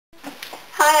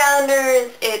Hi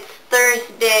Islanders, it's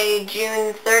Thursday,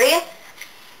 June 30th,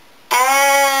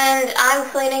 and I'm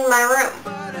cleaning my room.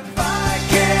 But if I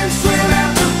can swim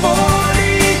after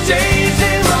 40 days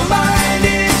and my mind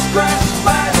is crushed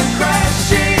by the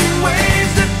crashing waves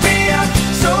that be up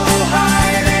so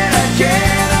high that I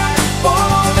cannot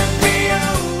fall and be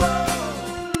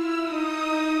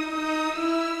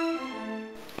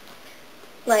alone.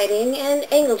 Lighting and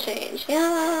angle change,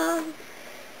 yeah.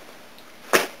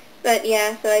 But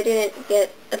yeah, so I didn't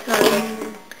get a ton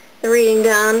of the reading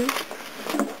done,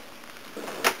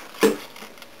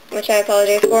 which I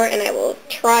apologize for, and I will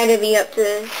try to be up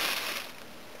to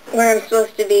where I'm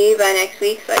supposed to be by next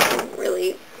week so I can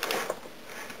really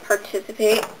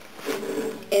participate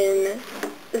in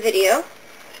the video.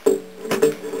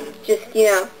 Just,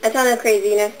 a ton of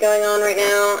craziness going on right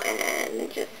now,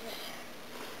 and just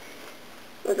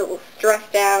was a little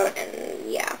stressed out,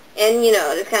 and yeah. And,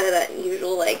 just kind of that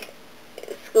usual,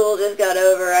 school just got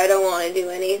over, I don't want to do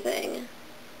anything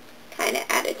kind of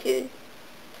attitude.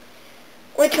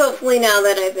 Which hopefully now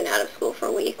that I've been out of school for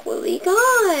a week will be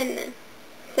gone.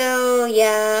 So,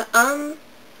 yeah, I'm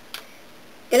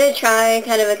gonna try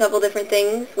kind of a couple different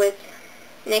things with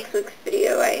next week's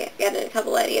video. I got a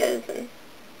couple ideas, and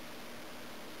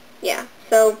yeah.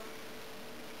 So,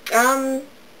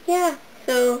 yeah.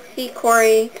 So, see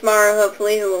Corey tomorrow,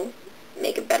 hopefully, who will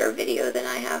make a better video than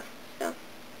I have.